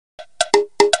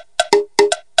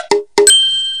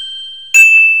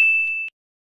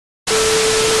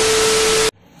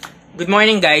Good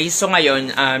morning guys. So ngayon,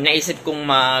 naisip kong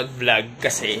mag-vlog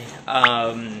kasi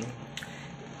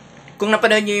kung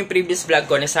napanood nyo yung previous vlog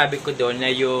ko, nasabi ko doon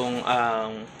na yung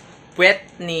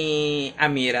puwet ni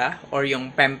Amira or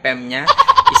yung pem-pem niya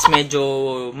is medyo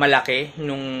malaki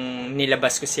nung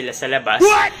nilabas ko sila sa labas.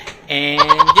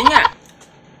 And yun nga,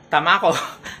 tama ako.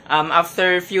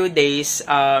 After few days,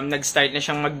 nag-start na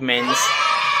siyang mag-mens.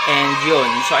 And yun,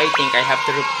 so I think I have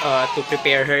to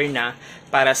prepare her na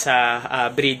para sa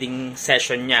breeding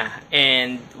session niya.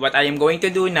 And what I am going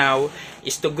to do now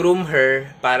is to groom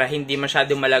her para hindi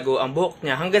masyado malago ang buhok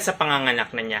niya hanggang sa panganganak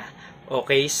na niya.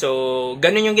 Okay, so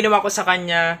ganun yung ginawa ko sa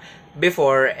kanya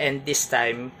before, and this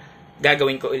time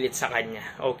gagawin ko ulit sa kanya.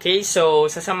 Okay, so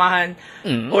sasamahan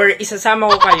or isasama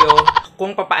ko kayo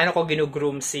kung paano ko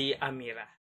ginugroom si Amira.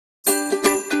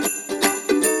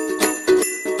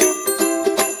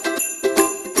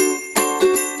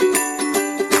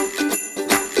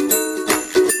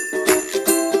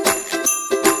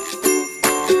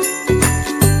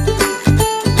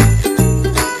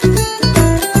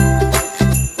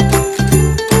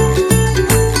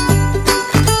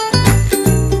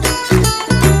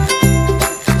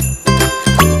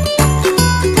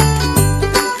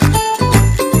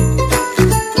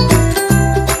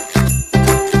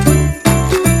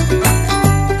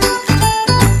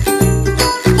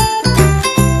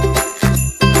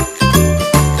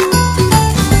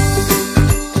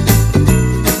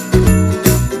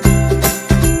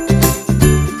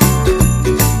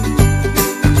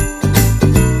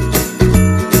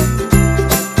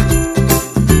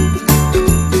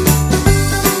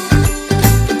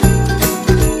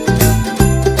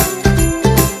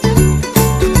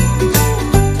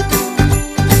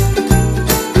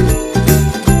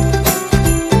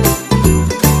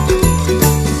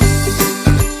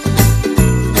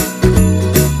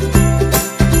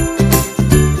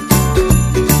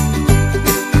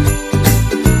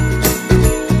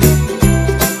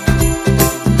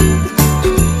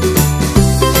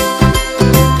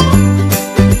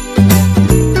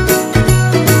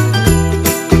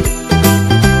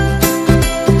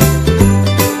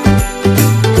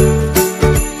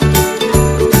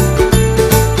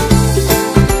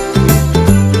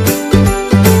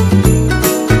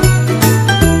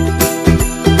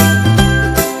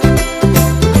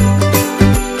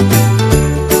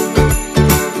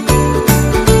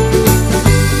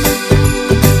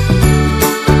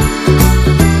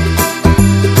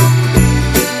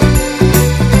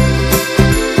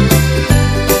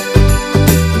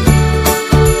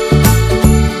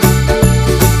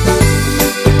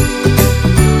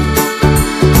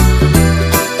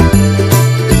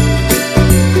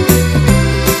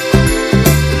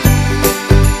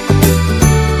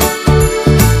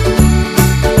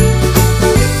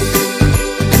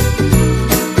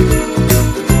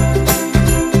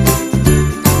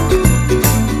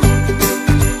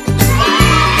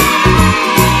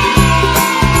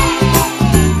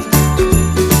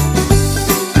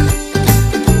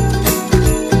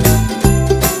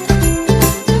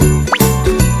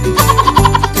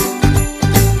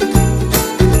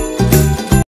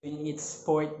 It's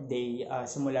 4th day,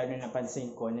 simula nung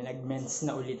napansin ko na nag-mens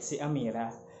na ulit si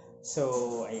Amira. So,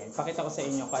 ayan, pakita ko sa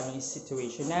inyo kung ano yung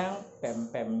situation ng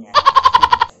pem-pem niya.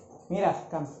 Mira,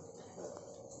 come.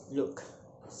 Look.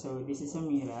 So, this is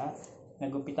Amira.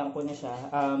 Nagupitan ko na siya.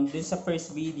 Dun sa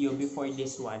first video, before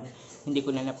this one, hindi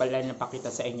ko na pala napakita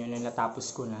sa inyo na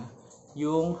natapos ko na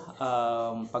yung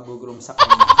pag-groom sa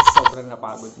kanya. Sobrang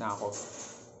napagod na ako.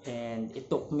 And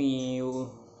it took me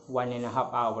 1.5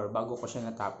 hour bago ko siya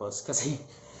natapos kasi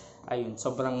ayun,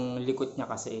 sobrang likot niya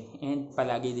kasi, and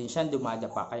palagi din siya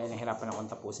dumadapa kaya nahirapan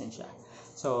akong tapusin siya.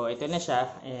 So ito na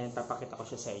siya, and papakita ko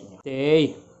siya sa inyo.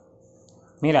 Hey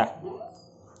Mira,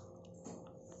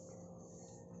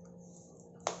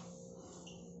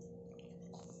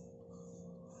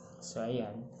 so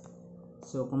ayan,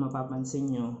 so kung mapapansin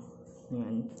nyo,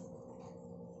 yan,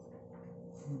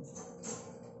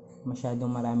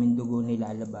 masyadong maraming dugo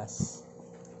nilalabas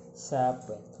sa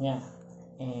puwet niya.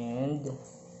 And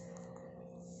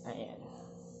ayan,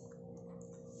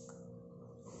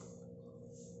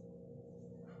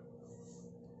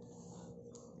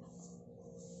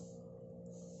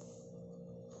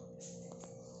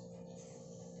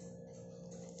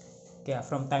 kaya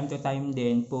from time to time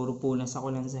din puro punas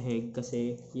ako ng sahig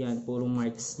kasi yan, puro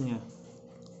marks niya,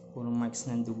 puro marks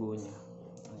ng dugo niya.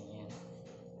 Ayan,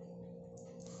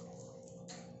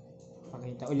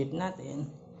 pakita ulit natin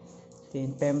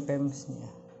yung pem-pems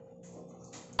niya.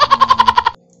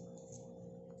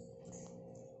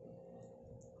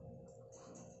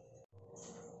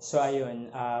 So ayun,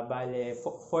 bale,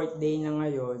 fourth day na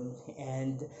ngayon,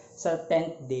 and sa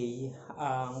 10th day,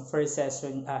 ang first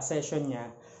session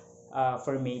niya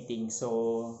for mating.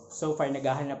 So far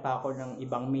naghahanap pa ako ng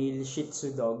ibang male Shih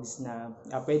Tzu dogs na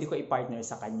pwede ko i-partner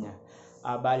sa kanya.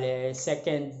 Bale,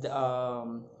 second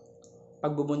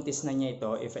pagbubuntis na niya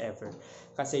ito, if ever.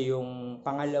 Kasi yung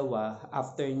pangalawa,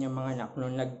 after niya mga anak,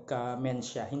 nung nagka-men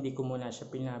siya, hindi ko muna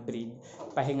siya pinabreed,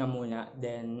 pahinga muna.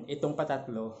 Then, itong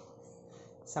patatlo,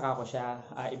 saka ko siya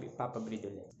ipapabreed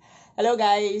ulit. Hello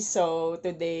guys! So,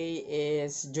 today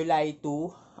is July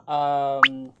 2,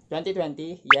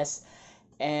 2020, yes.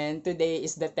 And today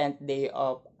is the 10th day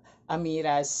of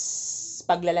Amira's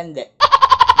paglalande.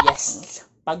 Yes,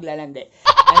 paglalande.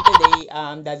 And today,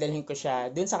 dadalhin ko siya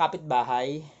dun sa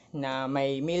kapitbahay na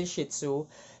may male Shih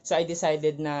Tzu. So, I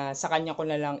decided na sa kanya ko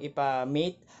na lang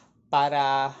ipa-mate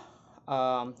para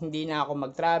hindi na ako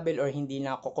mag-travel or hindi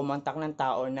na ako kumontak ng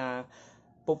tao na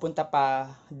pupunta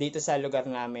pa dito sa lugar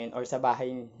namin or sa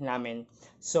bahay namin.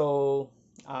 So,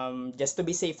 just to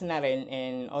be safe na rin,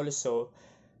 and also,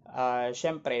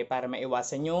 syempre, para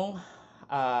maiwasan yung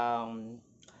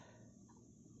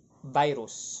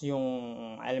virus, yung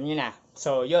alam niyo na.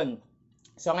 So, yun.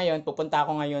 So, ngayon, pupunta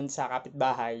ako ngayon sa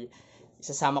kapitbahay.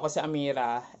 Isasama ko si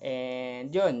Amira.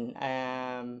 And, yun.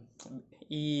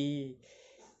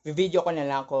 I-video ko na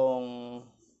lang kung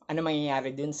ano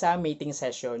mangyayari dun sa mating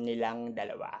session nilang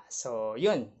dalawa. So,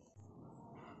 yun.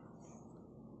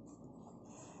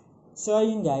 So,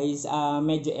 ayun guys.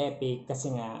 Medyo epic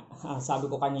kasi nga, sabi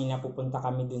ko kanina pupunta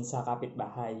kami dun sa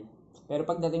kapitbahay. Pero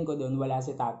pagdating ko doon, wala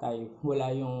si tatay,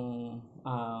 wala yung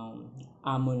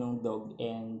amo ng dog,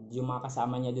 and yung mga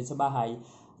kasama niya doon sa bahay,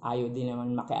 ayaw din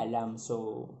naman makialam.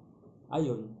 So,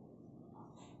 ayun.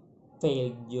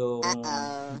 Failed yung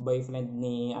boyfriend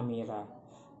ni Amira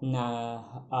na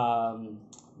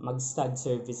mag-stud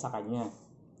service sa kanya.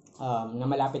 Na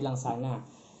malapit lang sana.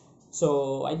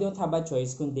 So, I don't have a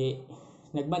choice kundi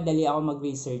nagmadali ako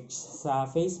mag-research sa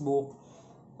Facebook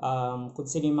kung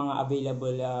sino yung mga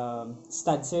available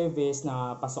stud service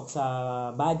na pasok sa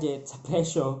budget, sa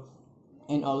presyo,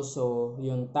 and also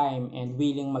yung time and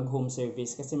willing mag-home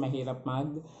service kasi mahirap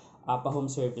pa-home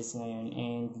service ngayon.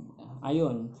 And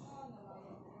ayun,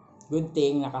 good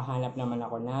thing nakahanap naman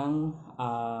ako ng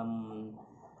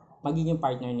magiging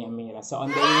partner ni Amira. So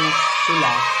on the way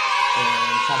sila,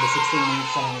 and sabi 16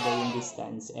 minutes lang daw yung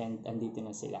distance, and andito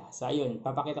na sila. So ayun,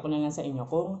 papakita ko na lang sa inyo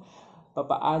kung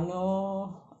papaano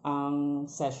ang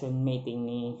session mating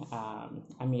ni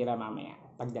Amira mamaya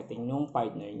pagdating nung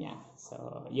partner niya.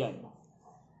 So, yun.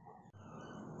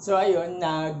 So, ayun,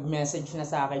 nag-message na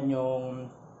sa akin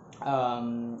yung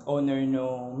owner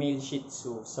ng male Shih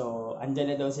Tzu. So,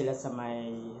 andyan na daw sila sa may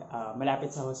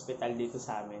malapit sa hospital dito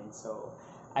sa amin. So,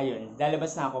 ayun,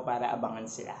 lalabas na ako para abangan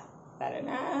sila. Tara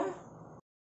na!